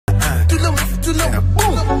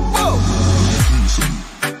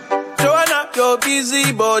Johanna, your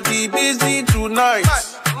busy body busy tonight.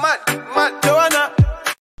 Mad, Johanna.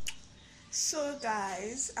 So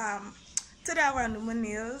guys, today I want to do my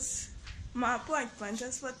nails. My appointment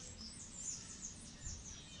just for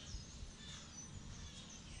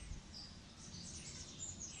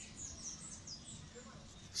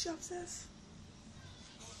shop says.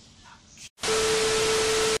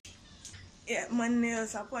 Yeah, my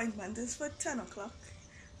nails appointment is for 10 o'clock.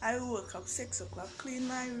 I woke up 6 o'clock, clean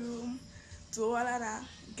my room, do all of that,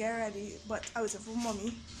 get ready. But I was for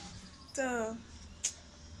mommy to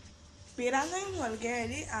pay that thing while get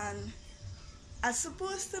ready, and I was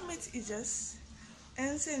supposed to meet 𝐻𝑒𝓎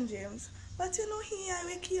in St. James. But you know, I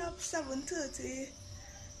wake you up 7:30.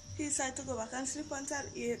 He decided to go back and sleep until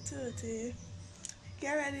 8:30.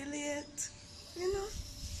 Get ready late, you know,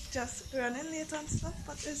 just running late and stuff,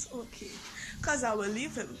 but it's okay, because I will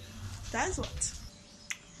leave him. That's what.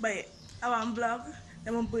 But yeah, I want to vlog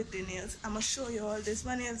them on birthday nails. I'm going to show you all this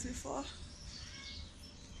my nails before.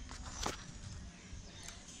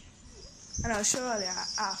 And I'll show you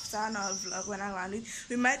after, and I'll vlog when I want it.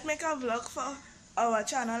 We might make a vlog for our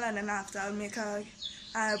channel, and then after I'll make a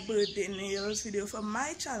birthday nails video for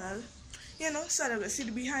my channel. You know, so they're going to see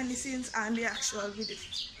the behind the scenes and the actual video.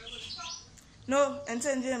 No, in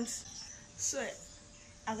St. James. So yeah,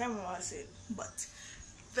 I can't remember what I said. But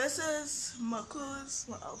this is my clothes,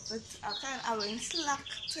 my outfit. I'm wearing slack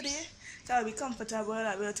today, so I'll be comfortable.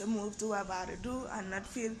 I'll be able to move to what I do and not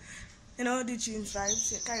feel, you know, the jeans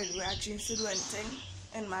vibes. You can't wear jeans to do anything,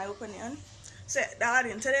 in my opinion. So yeah, that's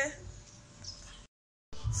it today.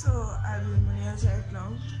 So I'm doing my nails right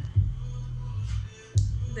now.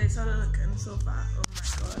 This is how they're looking so far. Oh my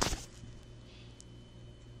god.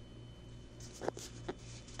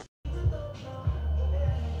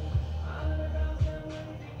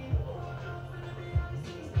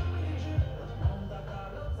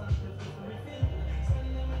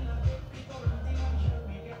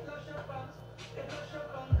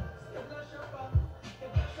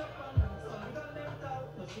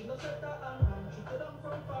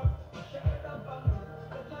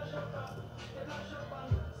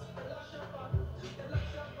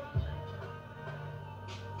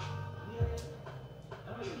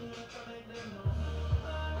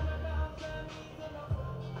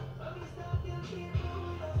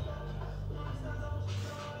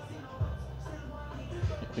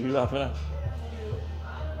 You laughing at?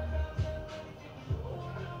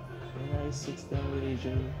 Nice 6 10 with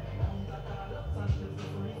𝐻𝑒𝓎.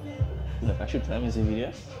 Look, I should tell me the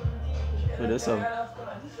video for this song.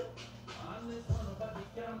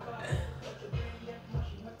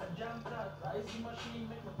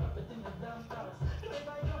 𝒤𝑜𝓅𝓃𝓉.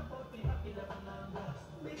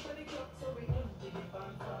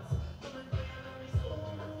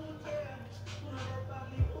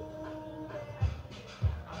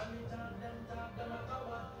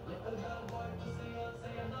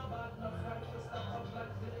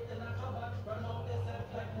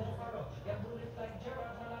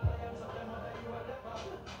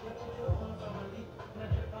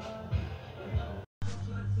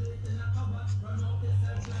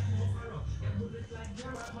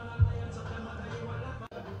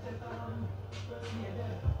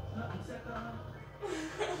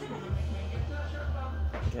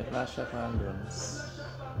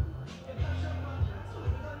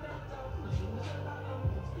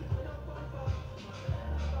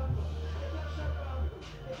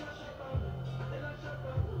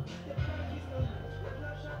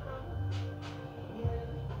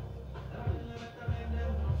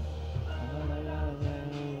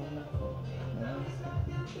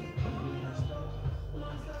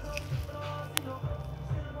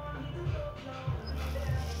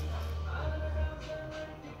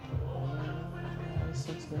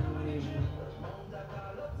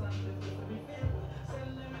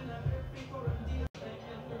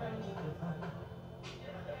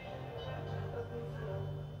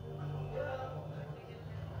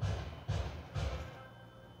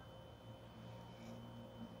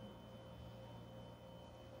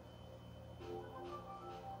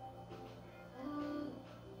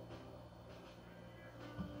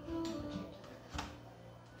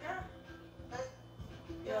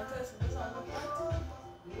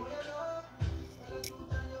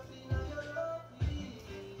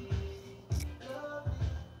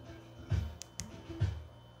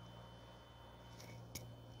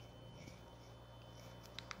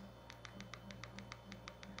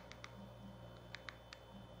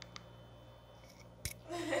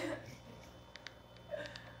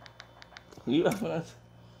 You laughing at?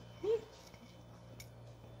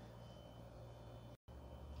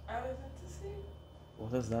 I was about to say.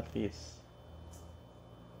 What is that face?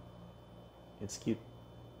 It's cute.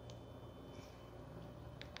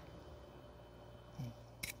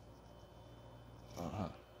 Uh-huh.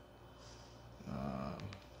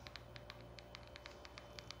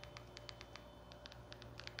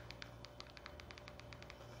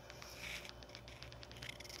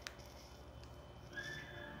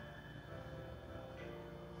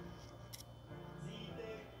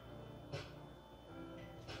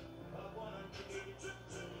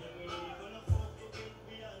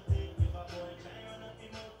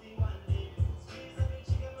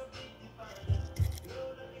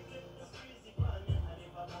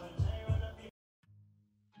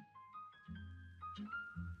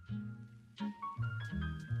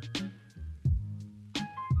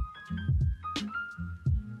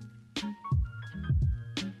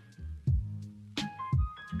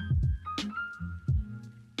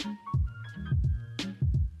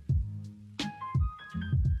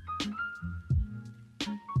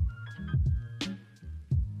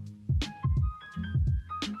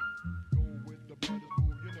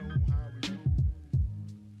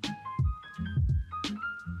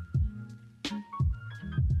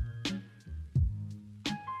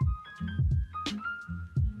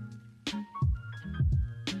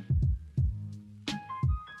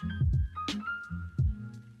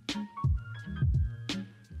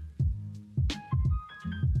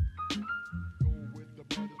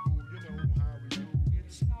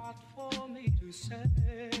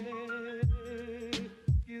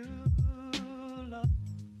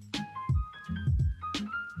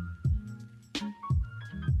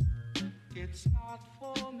 It's not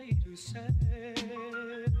for me to say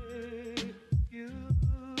you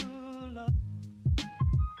love.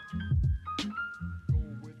 Go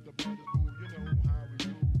with the brothers, boo, you know how we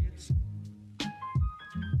do. It's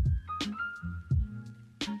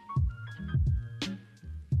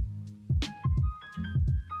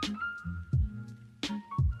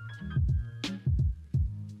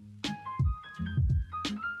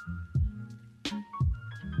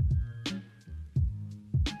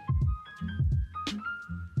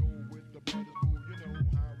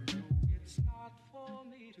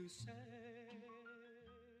to say.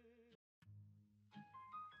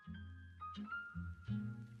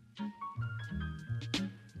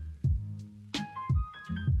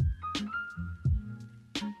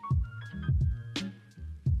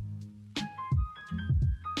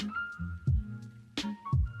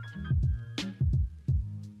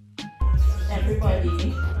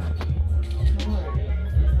 Everybody.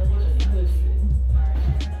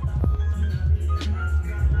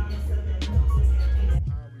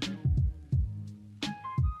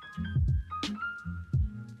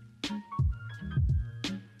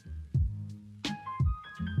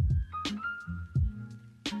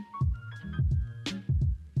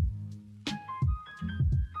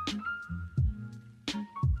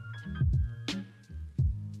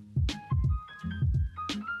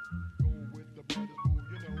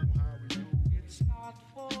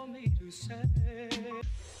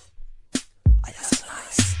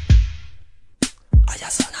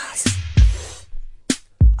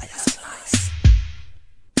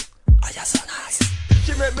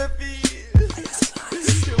 She make me feel.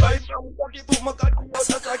 She wipe my cocky, put my cocky out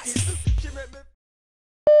her socket. She make me